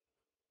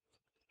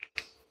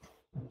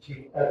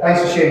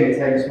 Thanks for sharing your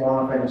time this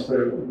morning. I find this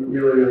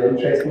really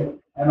interesting.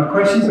 My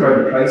question's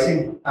around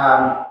pricing.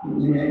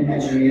 You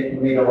mentioned you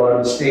made a lot of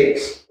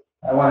mistakes.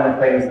 One of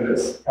the things that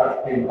it's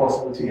practically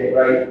impossible to get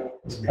right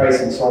is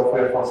pricing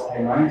software first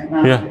time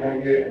around. Yeah.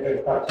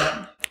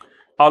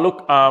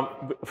 Look,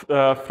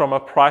 from a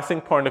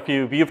pricing point of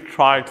view, we've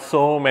tried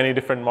so many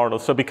different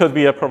models. So because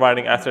we are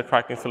providing asset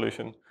tracking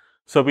solution,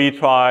 so we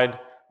tried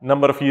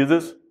number of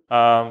users.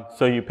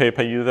 So you pay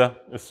per user.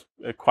 It's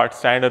a quite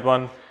standard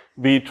one.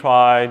 We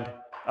tried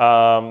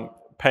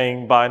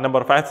paying by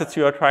number of assets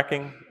you are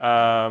tracking.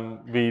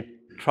 We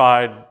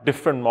tried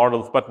different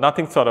models, but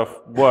nothing sort of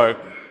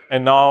worked.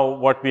 And now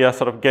what we are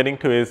sort of getting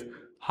to is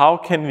how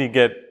can we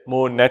get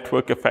more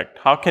network effect?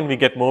 How can we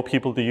get more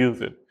people to use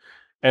it?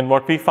 And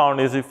what we found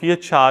is if you're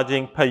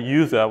charging per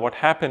user, what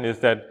happened is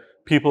that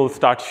people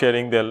start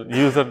sharing their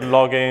user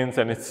logins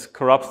and it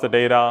corrupts the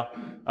data.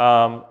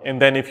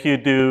 And then if you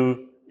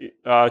do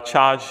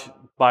charge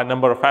by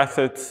number of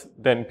assets,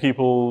 then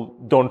people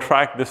don't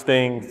track this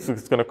thing, so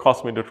it's going to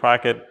cost me to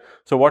track it.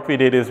 So what we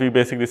did is we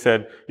basically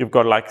said, you've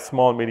got like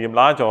small, medium,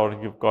 large, or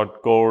you've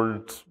got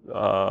gold,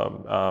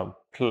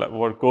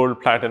 gold,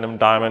 platinum,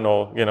 diamond,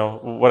 or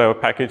whatever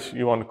package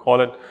you want to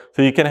call it.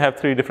 So you can have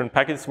 3 different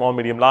packages, small,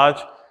 medium, large,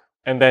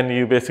 and then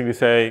you basically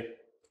say,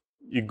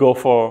 you go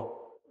for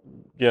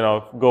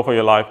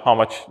your life, how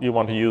much you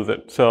want to use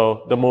it.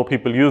 So the more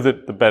people use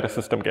it, the better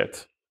system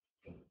gets.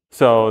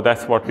 So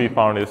that's what we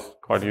found is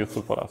quite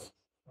useful for us.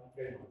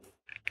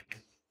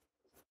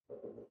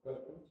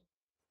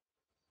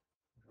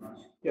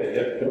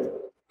 Yeah.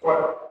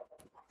 Well,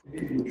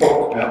 you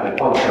talked about the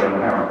culture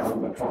and how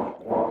important the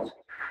culture was.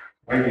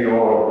 When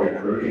you're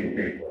recruiting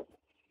people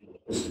in the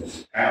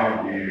business,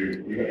 how do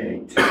you get any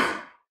tips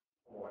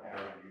or how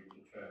do you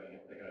determine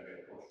if they're going to be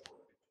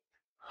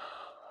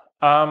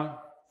a culture?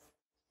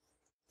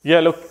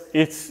 Yeah, look,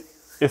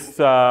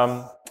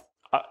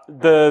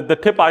 the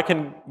tip I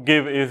can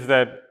give is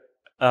that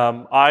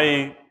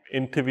I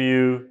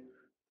interview.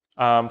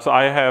 So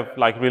I have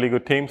like really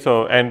good team.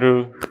 So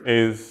Andrew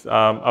is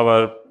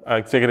our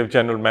executive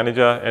general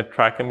manager at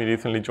Trackem. He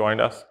recently joined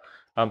us.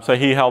 So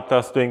he helped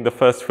us doing the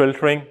first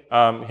filtering.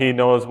 He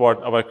knows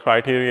what our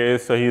criteria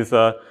is. So he's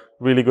a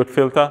really good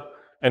filter.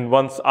 And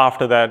once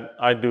after that,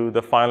 I do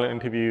the final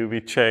interview. We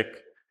check.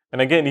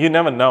 And again, you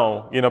never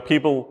know.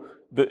 People.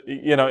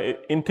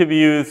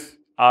 Interviews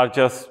are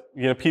just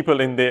people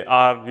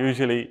are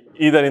usually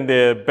either in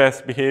their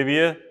best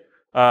behavior.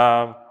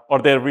 Or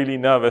they're really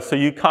nervous. So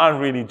you can't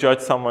really judge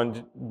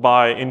someone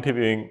by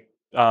interviewing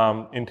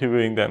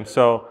them.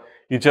 So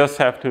you just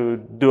have to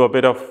do a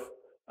bit of,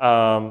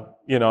 a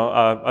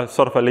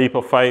sort of a leap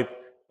of faith.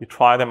 You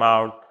try them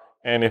out,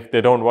 and if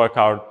they don't work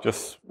out,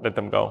 just let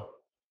them go.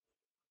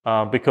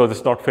 Because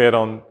it's not fair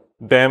on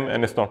them,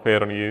 and it's not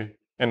fair on you,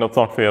 and it's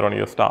not fair on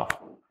your staff.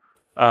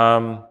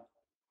 I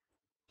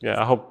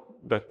hope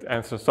that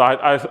answers. So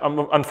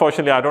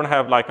unfortunately, I don't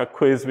have like a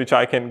quiz which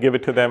I can give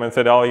it to them and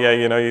say, oh yeah,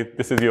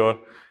 this is your.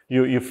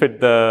 You fit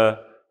the,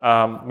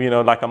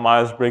 like a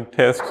Myers-Briggs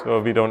test, so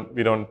we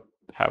don't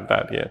have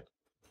that yet.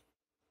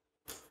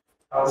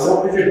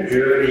 What was your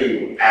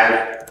journey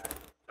as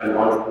an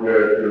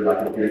entrepreneur to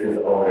like a business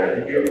owner?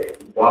 Did you,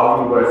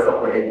 while you were a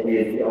software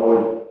engineer, did you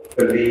always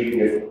believe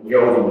you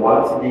always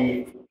want to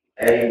be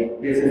a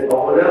business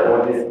owner,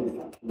 or this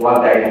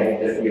one day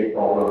did you just see a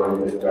problem and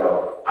you just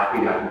go, I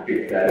think I can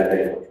fix that and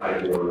then try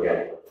to do it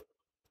again?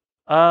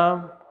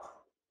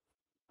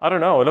 I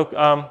don't know. Look,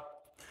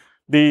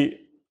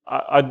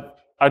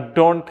 I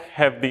don't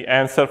have the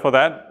answer for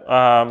that.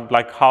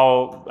 Like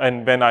how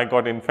and when I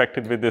got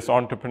infected with this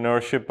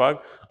entrepreneurship bug.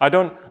 I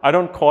don't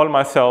generally call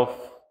myself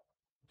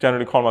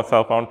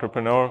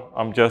entrepreneur.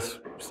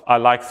 I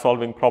like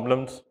solving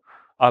problems.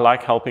 I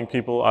like helping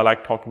people. I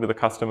like talking to the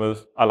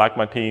customers. I like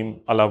my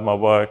team. I love my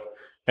work.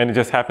 And it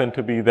just happened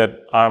to be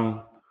that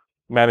I'm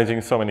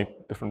managing so many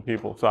different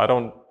people. So I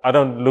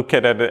don't look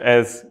at it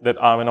as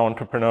that I'm an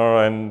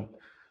entrepreneur and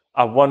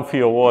I've won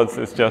few awards.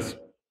 It's just,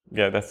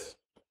 that's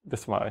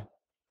my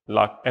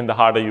luck. And the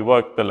harder you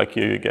work, the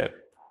luckier you get.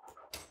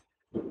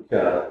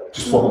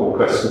 Just one more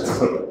question.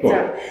 So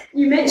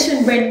you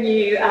mentioned when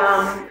you,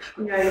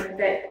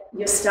 that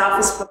your staff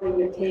is probably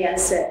your key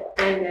asset,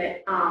 and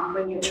that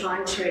when you're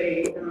trying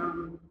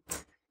to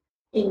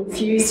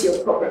infuse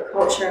your corporate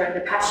culture and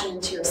the passion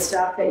into your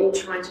staff, that you're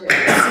trying to put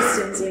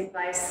systems in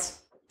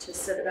place to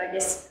sort of, I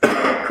guess,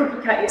 cookie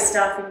cut your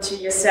staff into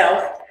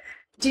yourself.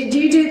 Did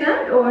you do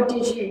that, or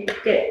did you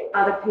get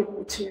other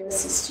people to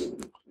assist you?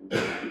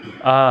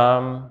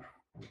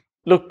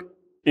 Look,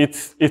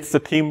 it's the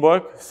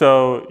teamwork.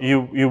 So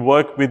you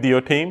work with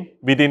your team.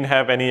 We didn't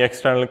have any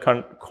external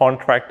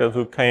contractors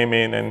who came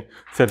in and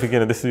said,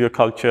 this is your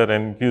culture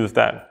and use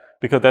that,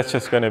 because that's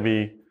just going to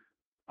be.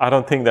 I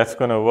don't think that's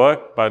going to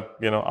work, but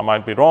I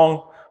might be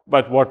wrong.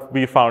 But what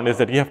we found is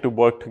that you have to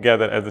work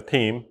together as a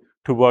team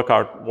to work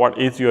out what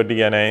is your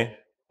DNA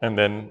and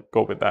then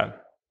go with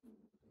that.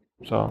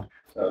 So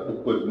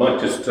we might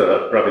just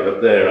wrap it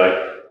up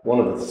there. One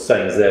of the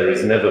sayings there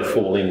is never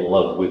fall in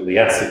love with the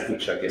asset,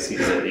 which I guess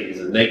is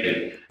a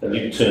negative, and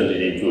you turned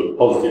it into a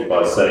positive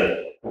by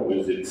saying, what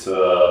was it,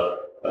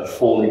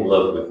 fall in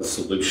love with the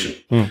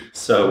solution.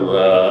 So,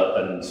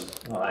 and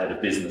I had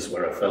a business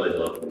where I fell in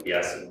love with the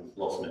asset and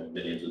lost many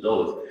millions of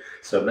dollars.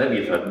 So maybe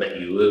if I'd met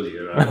you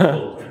earlier, I'd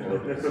fall in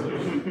love with the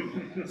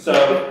solution. So,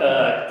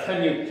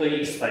 can you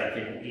please thank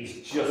him?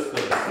 He's just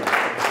going to